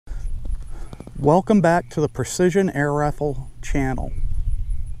Welcome back to the Precision Air Rifle channel.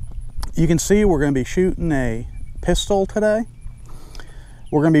 You can see we're going to be shooting a pistol today.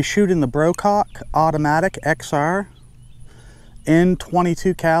 We're going to be shooting the Brocock Atomic XR in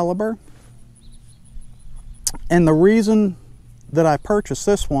 .22 caliber. And the reason that I purchased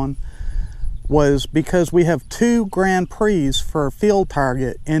this one was because we have 2 Grand Prix for field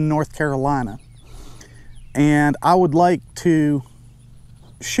target in North Carolina. And I would like to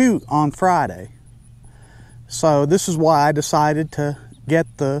shoot on Friday. So this is why I decided to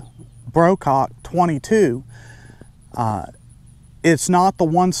get the Brocock 22. It's not the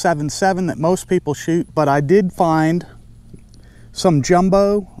 177 that most people shoot, but I did find some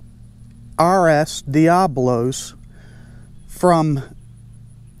jumbo RS Diablos from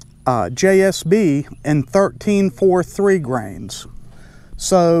JSB in 13.43 grains.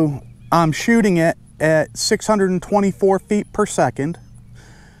 So I'm shooting it at 624 feet per second.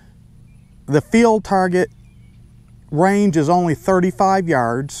 The field target range is only 35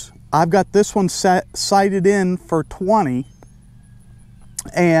 yards. I've got this one sighted in for 20,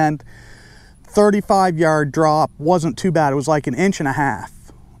 and 35-yard drop wasn't too bad. It was like 1.5 inches.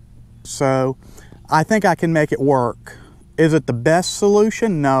 So I think I can make it work. Is it the best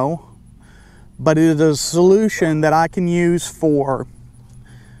solution? No. But it is a solution that I can use for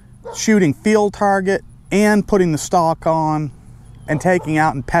shooting field target and putting the stock on and taking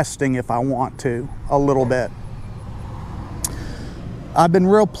out and pesting if I want to a little bit. I've been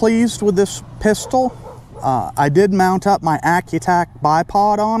real pleased with this pistol. I did mount up my AccuTac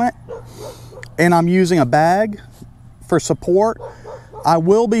bipod on it, and I'm using a bag for support. I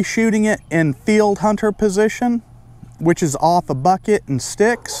will be shooting it in field hunter position, which is off a bucket and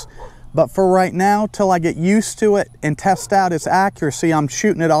sticks. But for right now, till I get used to it and test out its accuracy, I'm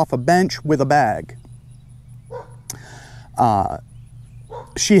shooting it off a bench with a bag.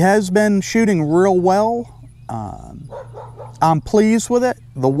 She has been shooting real well. I'm pleased with it.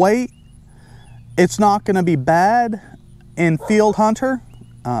 The weight, it's not going to be bad in field hunter,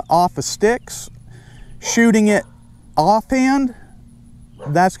 off of sticks. Shooting it offhand,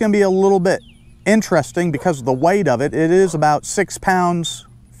 that's going to be a little bit interesting because of the weight of it. It is about 6 pounds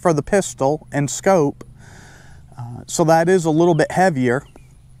for the pistol and scope, so that is a little bit heavier,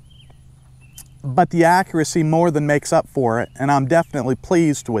 but the accuracy more than makes up for it, and I'm definitely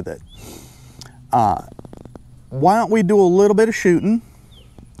pleased with it. Why don't we do a little bit of shooting?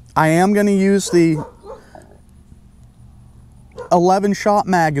 I am going to use the 11-shot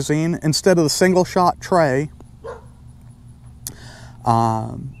magazine instead of the single-shot tray.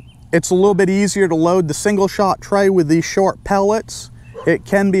 It's a little bit easier to load the single-shot tray with these short pellets. It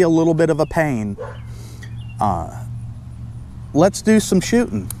can be a little bit of a pain. Let's do some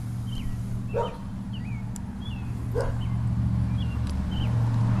shooting.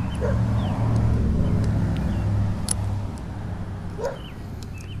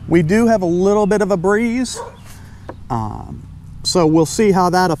 We do have a little bit of a breeze, so we'll see how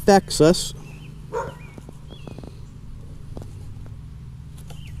that affects us.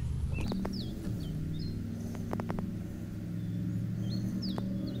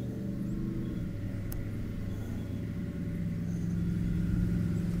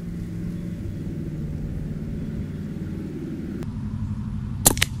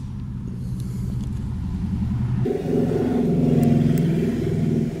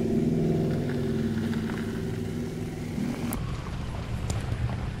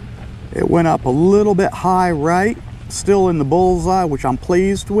 It went up a little bit high right, still in the bullseye, which I'm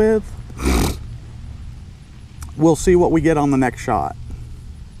pleased with. We'll see what we get on the next shot.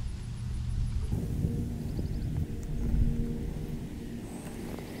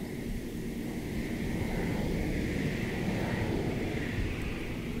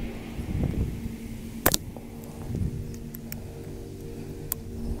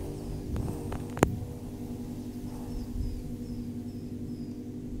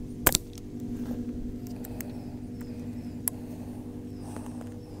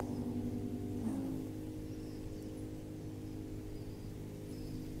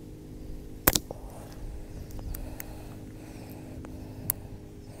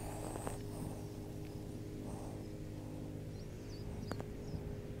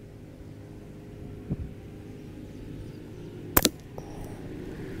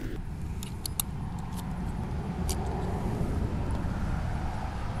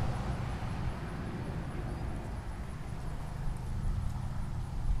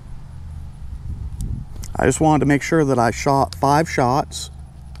 I just wanted to make sure that I shot 5 shots.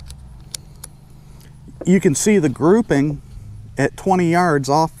 You can see the grouping at 20 yards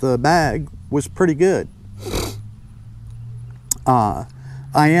off the bag was pretty good. I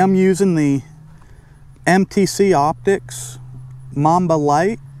am using the MTC Optics Mamba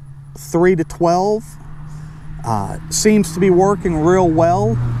Light 3 to 12. Seems to be working real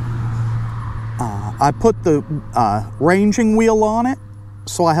well. I put the ranging wheel on it,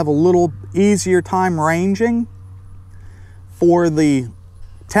 so I have a little easier time ranging for the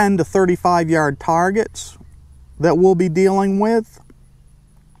 10 to 35 yard targets that we'll be dealing with.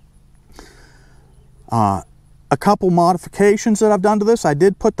 A couple modifications that I've done to this. I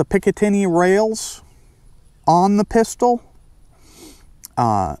did put the Picatinny rails on the pistol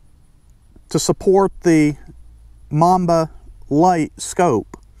to support the Mamba Light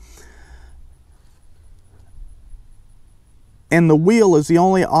scope. And the wheel is the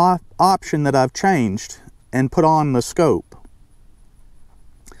only option that I've changed and put on the scope.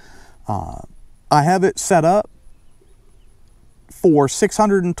 I have it set up for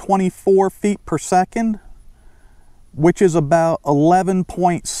 624 feet per second, which is about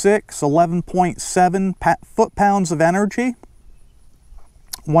 11.6, 11.7 foot-pounds of energy.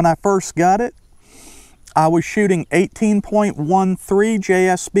 When I first got it, I was shooting 18.13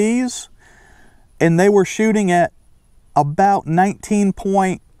 JSBs, and they were shooting at about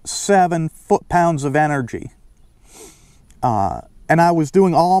 19.7 foot-pounds of energy. And I was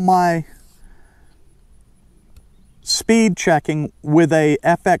doing all my speed checking with a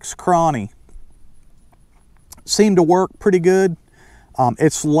FX Chrony. Seemed to work pretty good.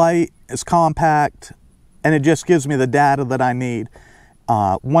 It's light, it's compact, and it just gives me the data that I need.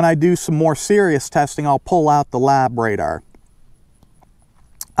 When I do some more serious testing, I'll pull out the lab radar.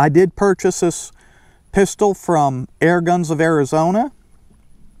 I did purchase this pistol from Air Guns of Arizona.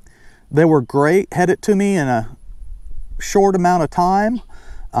 They were great, had it to me in a short amount of time.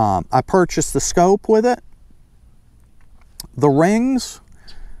 I purchased the scope with it. The rings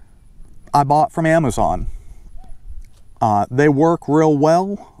I bought from Amazon. They work real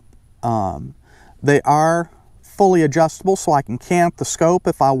well. They are fully adjustable, so I can cant the scope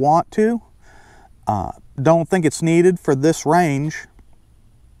if I want to. Don't think it's needed for this range.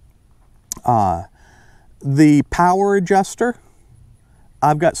 The power adjuster,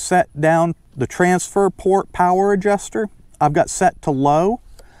 I've got set down, the transfer port power adjuster, I've got set to low,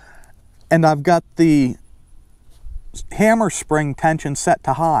 and I've got the hammer spring tension set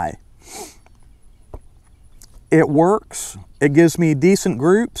to high. It works. It gives me decent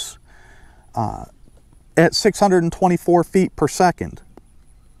groups at 624 feet per second.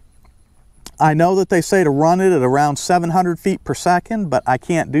 I know that they say to run it at around 700 feet per second, but I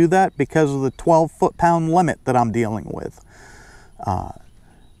can't do that because of the 12 foot-pound limit that I'm dealing with.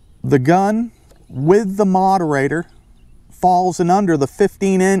 The gun with the moderator falls in under the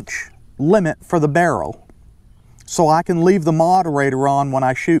 15-inch limit for the barrel, so I can leave the moderator on when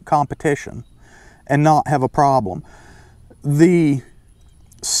I shoot competition and not have a problem. The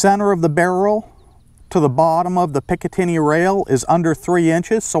center of the barrel to the bottom of the Picatinny rail is under 3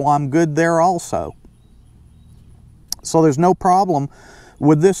 inches, so I'm good there also. So there's no problem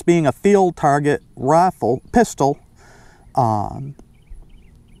with this being a field target rifle, pistol, that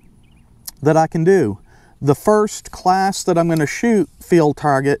I can do. The first class that I'm going to shoot field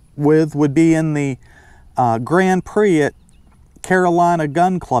target with would be in the Grand Prix at Carolina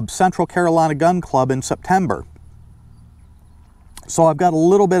Gun Club, Central Carolina Gun Club in September. So I've got a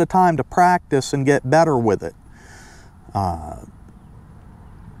little bit of time to practice and get better with it.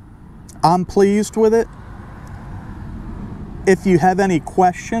 I'm pleased with it. If you have any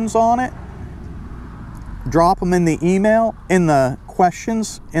questions on it, drop them in the email, in the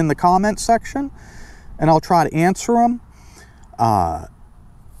questions, in the comment section, and I'll try to answer them.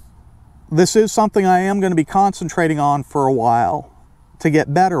 This is something I am going to be concentrating on for a while to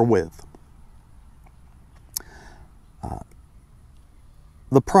get better with.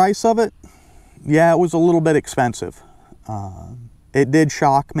 The price of it, yeah, it was a little bit expensive. It did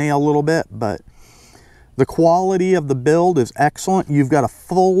shock me a little bit, but the quality of the build is excellent. You've got a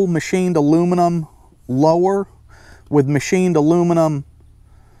full machined aluminum lower with machined aluminum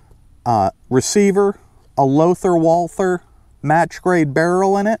receiver, a Lothar Walther match grade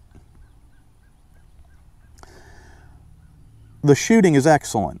barrel in it. The shooting is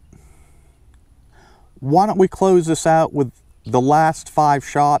excellent. Why don't we close this out with the last 5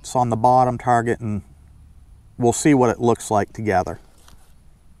 shots on the bottom target, and we'll see what it looks like together.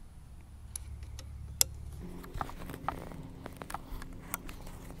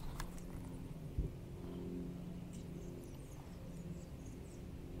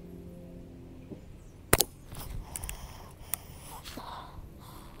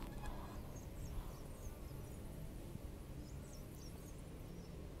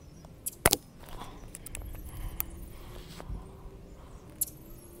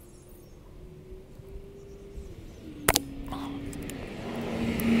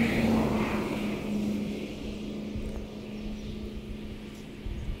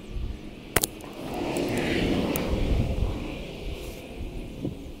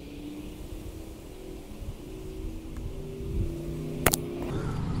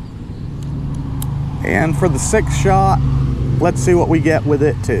 And for the 6th shot, let's see what we get with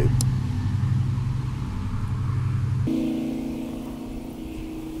it too.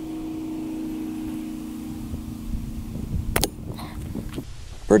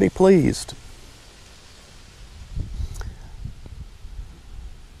 Pretty pleased.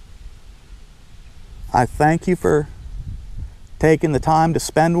 I thank you for taking the time to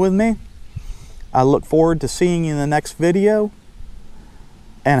spend with me. I look forward to seeing you in the next video,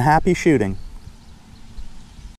 and happy shooting.